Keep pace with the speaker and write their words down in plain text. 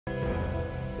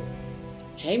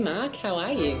Hey Mark, how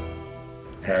are you?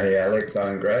 Hey Alex,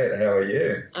 I'm great. How are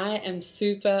you? I am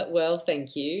super well,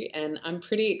 thank you, and I'm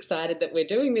pretty excited that we're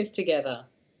doing this together.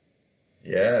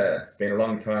 Yeah, it's been a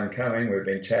long time coming. We've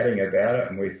been chatting about it,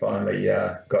 and we finally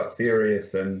got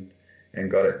serious and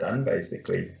got it done.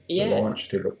 Basically, the Yeah, launch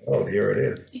to the world. Here it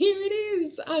is. here it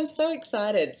is. I'm so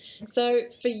excited. So,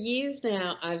 for years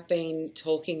now, I've been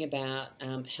talking about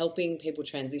helping people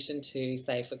transition to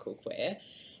safer cookware,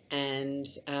 and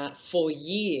for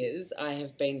years, I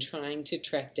have been trying to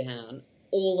track down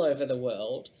all over the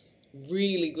world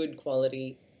really good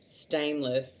quality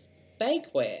stainless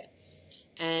bakeware.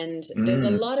 And there's a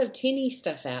Mm, lot of tinny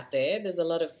stuff out there. There's a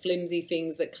lot of flimsy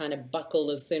things that kind of buckle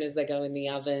as soon as they go in the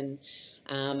oven.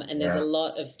 And there's a yeah,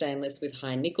 lot of stainless with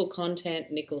high nickel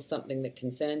content. Nickel's something that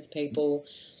concerns people.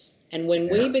 And when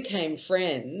we yeah. became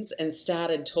friends and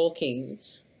started talking,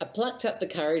 I plucked up the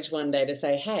courage one day to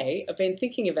say, "Hey, I've been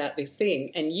thinking about this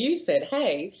thing." And you said,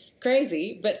 "Hey,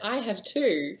 crazy, but I have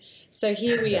too." So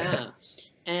here we are.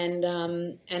 And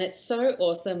it's so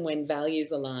awesome when values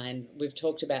align. We've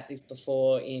talked about this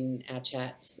before in our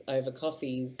chats over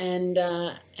coffees, and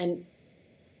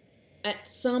at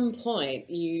some point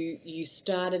you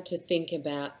started to think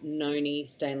about noni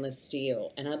stainless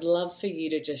steel, and I'd love for you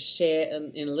to just share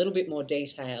in a little bit more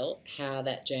detail how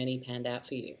that journey panned out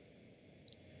for you.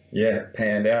 Yeah,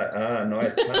 panned out. Ah,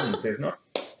 nice puns. There's not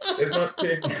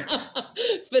too,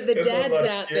 For the there's not a dads lot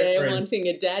of out there humor in. wanting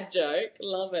a dad joke,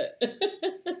 love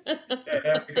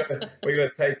Yeah, it. we got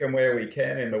to take them where we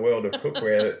can in the world of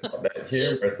cookware. It's not that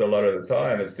humorous a lot of the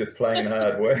time. It's just plain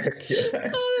hard work, you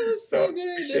know. Oh, that was So I so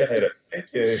appreciate good. it.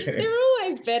 Thank you. They're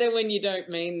always better when you don't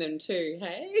mean them too,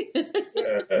 hey?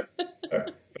 Uh,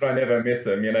 but I never miss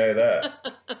them, you know that.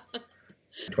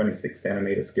 26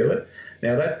 centimeter skillet.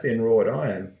 Now that's in wrought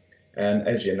iron, and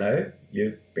as you know,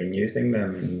 you've been using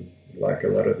them, and like a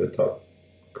lot of the top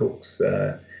cooks,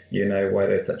 you know why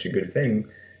they're such a good thing.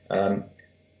 Um,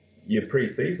 you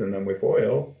pre-season them with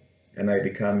oil, and they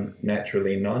become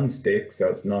naturally non-stick, so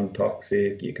it's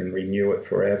non-toxic. You can renew it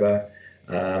forever.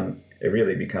 It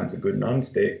really becomes a good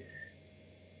non-stick.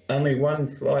 Only one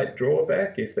slight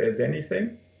drawback, if there's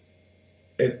anything,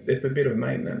 it's a bit of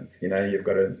maintenance. You know, you've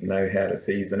got to know how to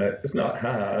season it. It's not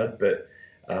hard, but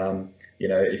you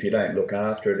know, if you don't look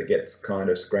after it, it gets kind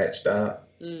of scratched up,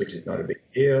 which Mm, is not a big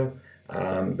deal.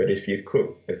 But if you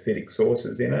cook acidic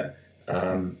sauces in it,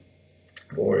 um,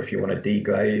 or if you want to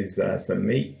deglaze some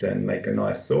meat and make a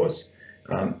nice sauce,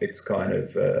 it's kind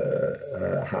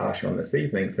of harsh on the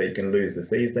seasoning, so you can lose the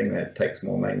seasoning. That takes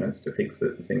more maintenance to fix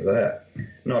it and things like that.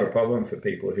 Not a problem for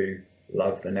people who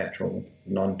love the natural,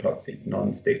 non-toxic,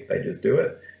 non-stick. They just do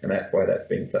it, and that's why that's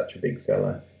been such a big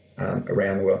seller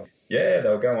around the world. Yeah,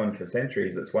 they'll go on for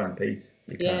centuries. It's one piece.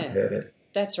 You can't yeah, hurt it.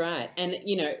 that's right. And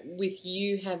with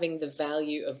you having the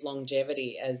value of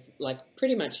longevity as like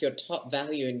pretty much your top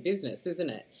value in business, isn't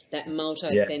it? That Yeah,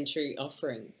 multi-century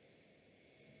offering.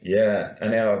 yeah.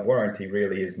 And our warranty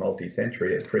really is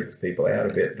multi-century. It freaks people out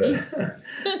a bit, Mm. but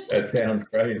it sounds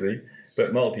crazy.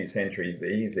 But multi-century is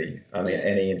easy. I mean, Yeah,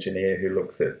 any engineer who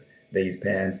looks at these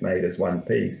pans made as one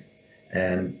piece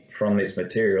and from this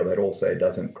material that also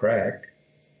doesn't crack,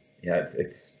 you know,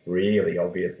 it's really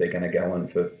obvious they're going to go on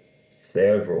for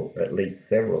several, at least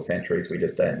several centuries. We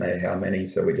just don't know how many,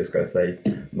 so we just got to say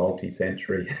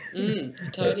multi-century.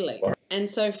 That's totally. And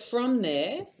so from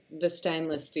there, the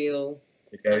stainless steel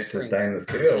to go to offering. stainless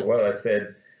steel. Yeah. Well, I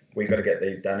said we got to get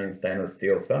these done in stainless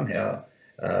steel somehow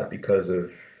because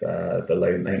of the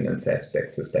low maintenance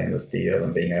aspects of stainless steel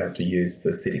and being able to use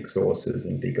acidic sources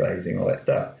and deglazing, all that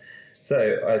stuff.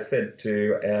 So I said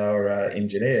to our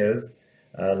engineers,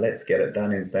 let's get it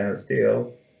done in stainless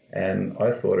steel. And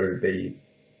I thought it would be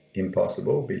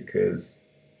impossible because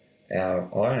our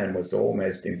iron was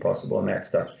almost impossible, and that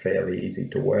stuff's fairly easy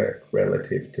to work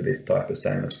relative to this type of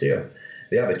stainless steel.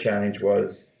 The other challenge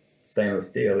was stainless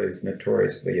steel is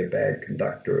notoriously a bad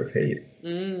conductor of heat.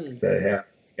 Mm. So how are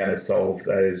you going to solve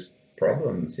those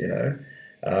problems, you know?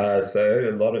 So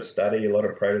a lot of study, a lot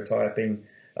of prototyping,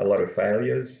 a lot of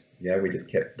failures. You know, we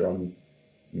just kept on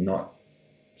not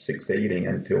succeeding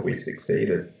until we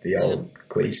succeeded. The Yeah. old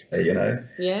cliche, you know,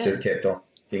 Yeah. just kept on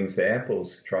taking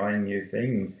samples, trying new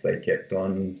things. They kept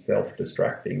on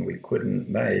self-destructing. We couldn't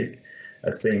make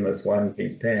a seamless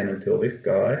one-piece pan until this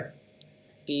guy,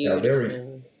 our very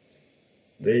Beautiful.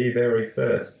 the very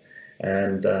first.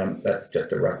 And that's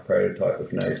just a rough prototype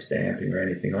with no stamping or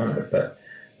anything on it. But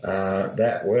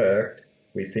that worked.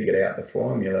 We figured out the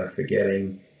formula for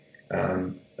getting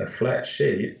a flat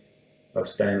sheet of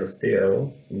stainless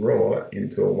steel wrought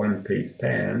into a one-piece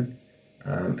pan,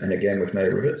 and again with no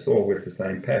rivets, all with the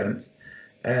same patterns.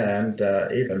 And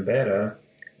even better,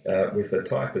 with the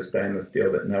type of stainless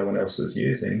steel that no one else was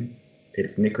using,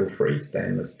 it's nickel-free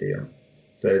stainless steel.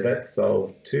 So that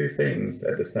solved two things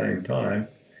at the same time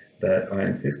that I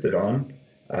insisted on.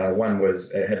 One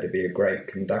was it had to be a great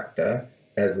conductor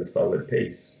as a solid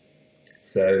piece.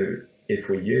 So if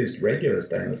we used regular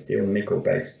stainless steel,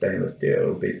 nickel-based stainless steel, it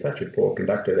would be such a poor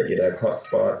conductor that you'd have hot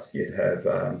spots, you'd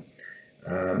have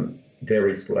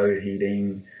very slow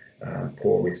heating,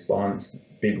 poor response,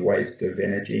 big waste of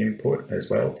energy input as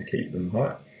well to keep them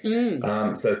hot.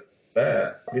 So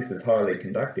this is highly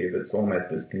conductive. It's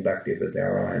almost as conductive as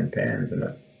our iron pans, and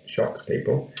it shocks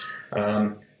people.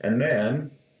 And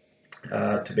then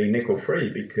to be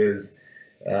nickel-free, because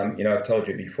I've told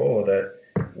you before that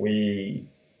we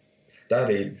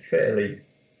studied fairly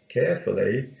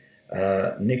carefully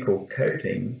nickel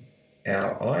coating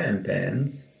our iron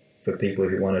pans for people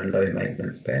who wanted low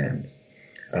maintenance pans.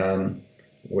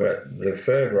 The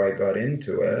further I got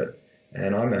into it,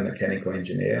 and I'm a mechanical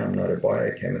engineer, I'm not a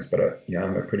biochemist, but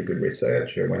I'm a pretty good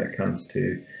researcher when it comes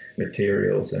to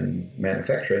materials and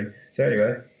manufacturing. So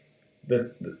anyway,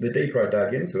 the deeper I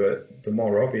dug into it, the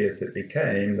more obvious it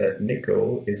became that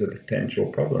nickel is a potential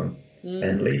problem.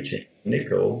 And leaching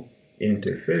nickel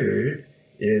into food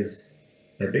is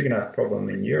a big enough problem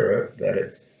in Europe that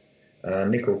it's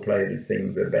nickel-plated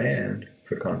things are banned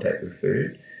for contact with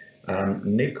food.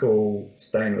 Nickel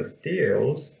stainless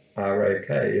steels are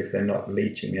okay if they're not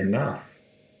leaching enough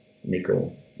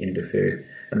nickel into food.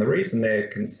 And the reason they're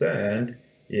concerned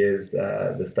is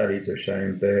the studies have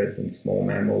shown birds and small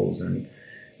mammals and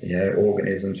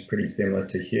organisms pretty similar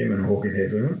to human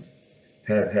organisms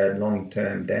have had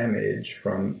long-term damage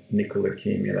from nickel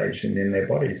accumulation in their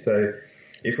bodies. So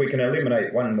if we can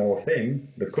eliminate one more thing,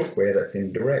 the cookware that's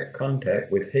in direct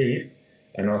contact with heat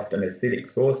and often acidic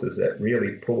sources that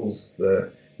really pulls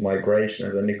the migration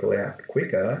of the nickel out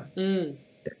quicker,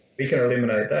 if we can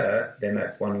eliminate that, then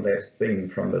that's one less thing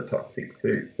from the toxic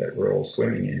soup that we're all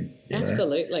swimming in.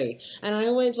 Absolutely. And I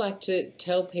always like to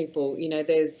tell people,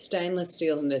 there's stainless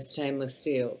steel and there's stainless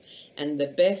steel. And the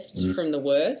best from the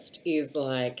worst is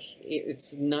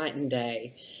it's night and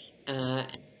day.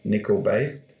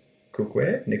 Nickel-based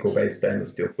cookware, nickel-based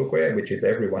stainless steel cookware, which is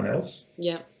everyone else.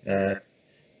 Yeah.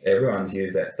 Everyone's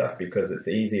used that stuff because it's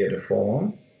easier to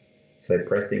form, so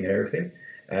pressing and everything,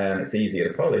 and it's easier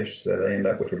to polish, so they end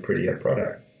up with a prettier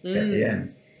product at the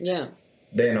end. Yeah.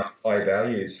 They're not high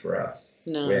values for us.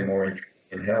 No. We're more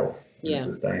interested in health and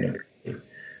sustainability.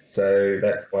 So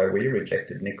that's why we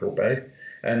rejected nickel-based.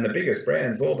 And the biggest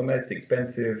brands, all the most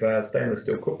expensive stainless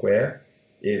steel cookware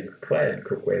is clad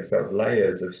cookware, so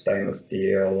layers of stainless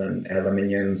steel and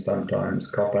aluminium, sometimes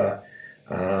copper,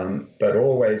 but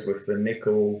always with the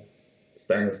nickel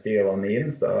stainless steel on the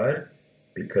inside,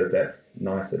 because that's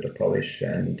nicer to polish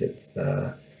and it's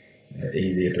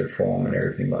easier to form and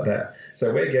everything like that.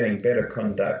 So we're getting better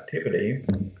conductivity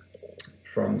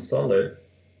from solid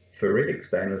ferritic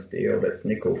stainless steel that's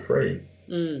nickel-free.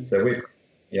 So we've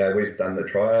done the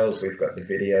trials, we've got the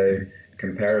video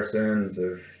comparisons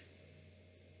of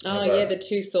the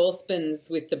two saucepans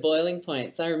with the boiling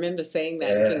points. I remember seeing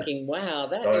that and thinking, wow,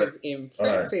 that is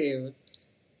impressive.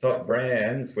 Top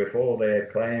brands with all their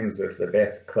claims of the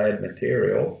best clad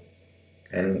material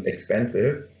and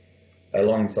expensive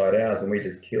alongside ours, and we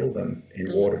just kill them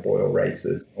in water boil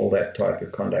races, all that type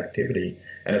of conductivity.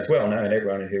 And it's well known,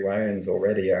 everyone who owns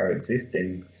already our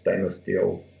existing stainless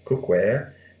steel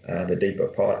cookware, the deeper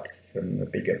pots and the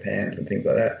bigger pans and things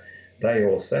like that, they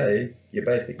all say you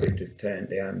basically just turn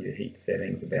down your heat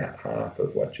settings about half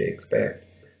of what you expect.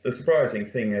 The surprising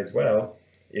thing as well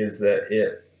is that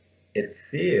it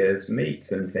sears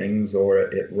meats and things, or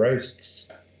it roasts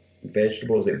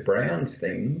vegetables, it browns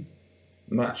things,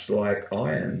 much like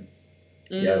iron.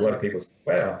 A lot of people say,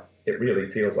 wow, it really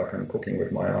feels like I'm cooking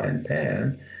with my iron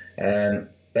pan. And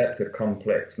that's a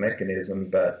complex mechanism,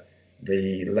 but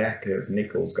the lack of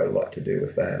nickel's got a lot to do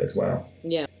with that as well.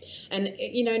 Yeah. And,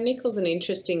 nickel's an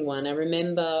interesting one. I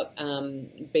remember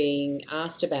being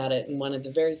asked about it in one of the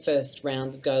very first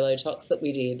rounds of Tox that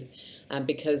we did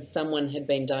because someone had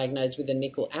been diagnosed with a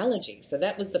nickel allergy. So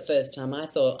that was the first time I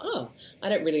thought, I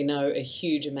don't really know a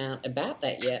huge amount about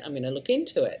that yet. I'm going to look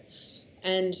into it.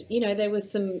 And,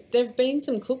 there've been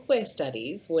some cookware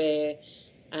studies where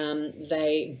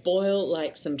they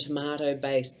boil some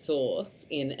tomato-based sauce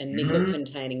in a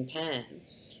nickel-containing pan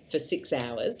for 6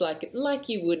 hours, like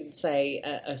you would say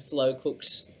a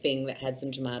slow-cooked thing that had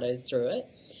some tomatoes through it.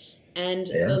 And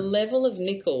the level of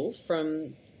nickel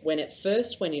from when it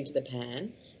first went into the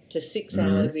pan to 6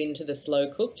 hours into the slow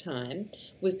cook time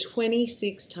was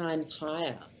 26 times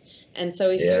higher. And so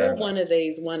if Yeah. you're one of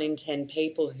these 1 in 10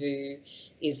 people who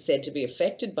is said to be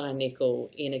affected by nickel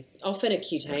in often a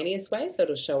cutaneous way, so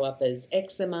it'll show up as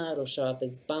eczema, it'll show up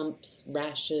as bumps,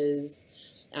 rashes,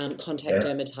 contact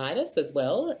dermatitis as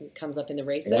well. It comes up in the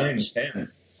research. 10%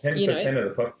 of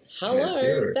the population is Hello,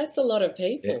 serious. that's a lot of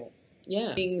people.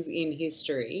 Yeah. Things in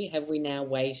history, have we now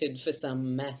waited for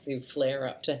some massive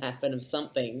flare-up to happen of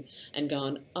something and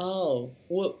gone, oh,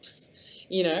 whoops,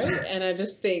 and I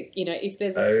just think, if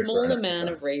there's a small amount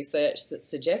of research that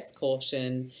suggests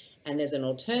caution and there's an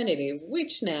alternative,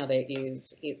 which now there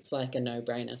is, it's like a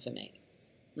no-brainer for me.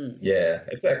 Yeah,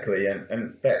 exactly.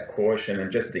 And that caution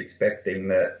and just expecting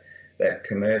that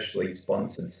commercially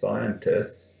sponsored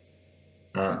scientists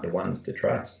aren't the ones to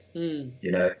trust.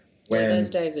 When those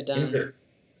days are done.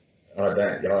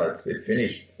 It's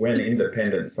finished. When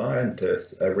independent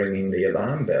scientists are ringing the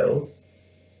alarm bells,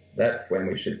 that's when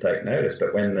we should take notice.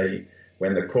 But when the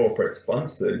corporate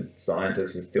sponsored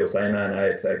scientists are still saying, no,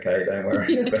 it's okay, don't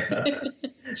worry about it.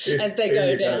 As they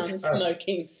go down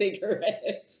smoking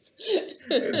cigarettes.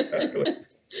 Exactly.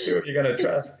 Who are you going to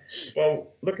trust? Well,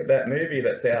 look at that movie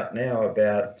that's out now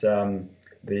about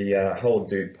the whole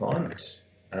DuPont.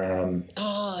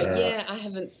 I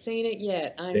haven't seen it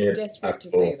yet. I'm desperate to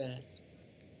see that.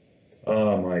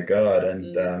 Oh my God!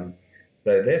 And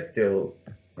so they're still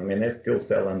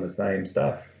selling the same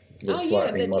stuff. The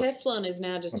Teflon is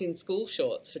now just in school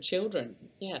shorts for children.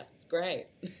 Yeah, it's great.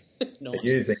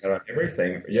 Using it on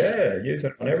everything. Yeah,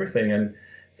 using it on everything. And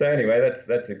so anyway,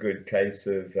 that's a good case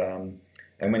of.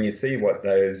 And when you see what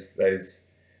those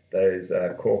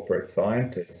corporate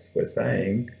scientists were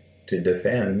saying to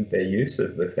defend their use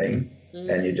of the thing,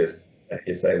 and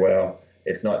you say, well,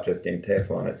 it's not just in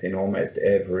Teflon, it's in almost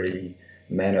every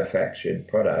manufactured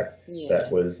product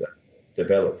that was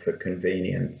developed for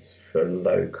convenience, for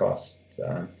low cost,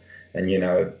 and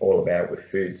all about with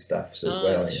foodstuffs as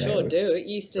well. I sure do. It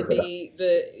used to be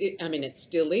it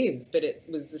still is, but it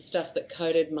was the stuff that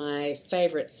coated my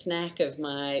favourite snack of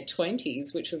my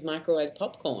 20s, which was microwave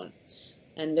popcorn.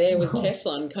 And there was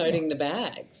Teflon coating the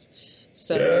bags.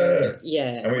 So,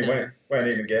 and we won't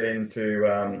even get into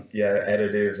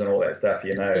additives and all that stuff,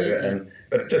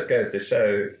 but it just goes to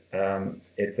show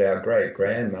it's our great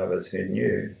grandmothers who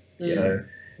knew,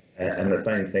 and the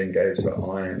same thing goes for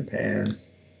iron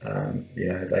pans.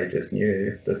 They just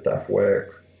knew the stuff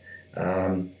works,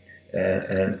 and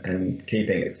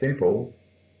keeping it simple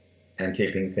and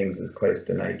keeping things as close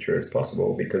to nature as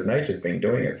possible, because nature's been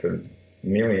doing it for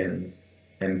millions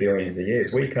and billions of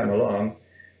years. We come along,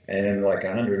 and in like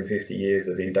 150 years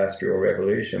of industrial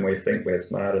revolution, we think we're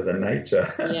smarter than nature.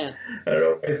 Yeah. And it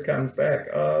always comes back,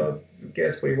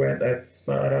 guess we weren't that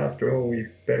smart after all, we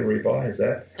better revise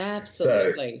that.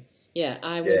 Absolutely.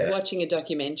 I was watching a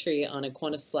documentary on a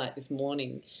Qantas flight this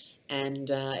morning, and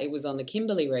it was on the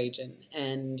Kimberley region,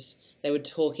 and they were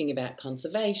talking about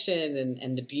conservation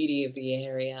and the beauty of the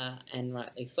area, and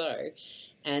rightly so.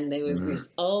 And there was this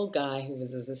old guy who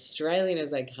was as Australian as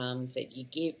they come, said,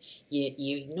 you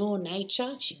ignore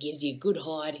nature, she gives you good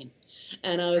hiding.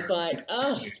 And I was like,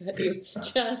 it's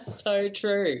just so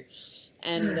true.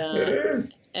 And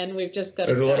and we've just got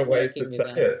to start a lot of ways to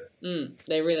say it.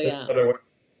 They really are. A lot of ways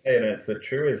to say it, and it's a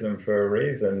truism for a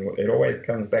reason. It always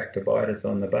comes back to bite us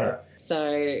on the butt.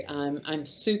 So I'm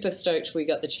super stoked we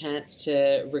got the chance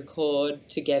to record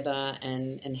together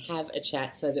and have a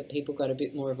chat so that people got a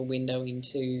bit more of a window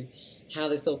into how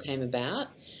this all came about.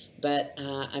 But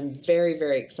I'm very,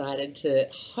 very excited to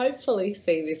hopefully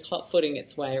see this hot-footing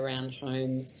its way around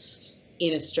homes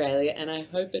in Australia, and I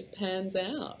hope it pans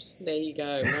out. There you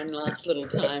go, one last little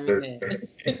time in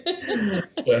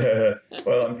there.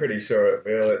 Well, I'm pretty sure it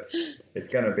will. It's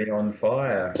going to be on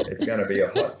fire. It's going to be a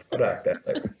hot product,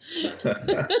 Alex.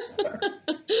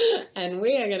 And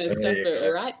we are going to stop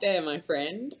it right there, my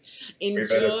friend.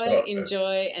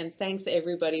 Enjoy, and thanks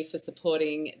everybody for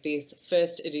supporting this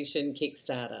first edition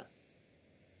Kickstarter.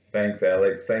 Thanks,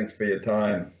 Alex. Thanks for your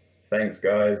time. Thanks,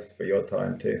 guys, for your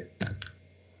time too.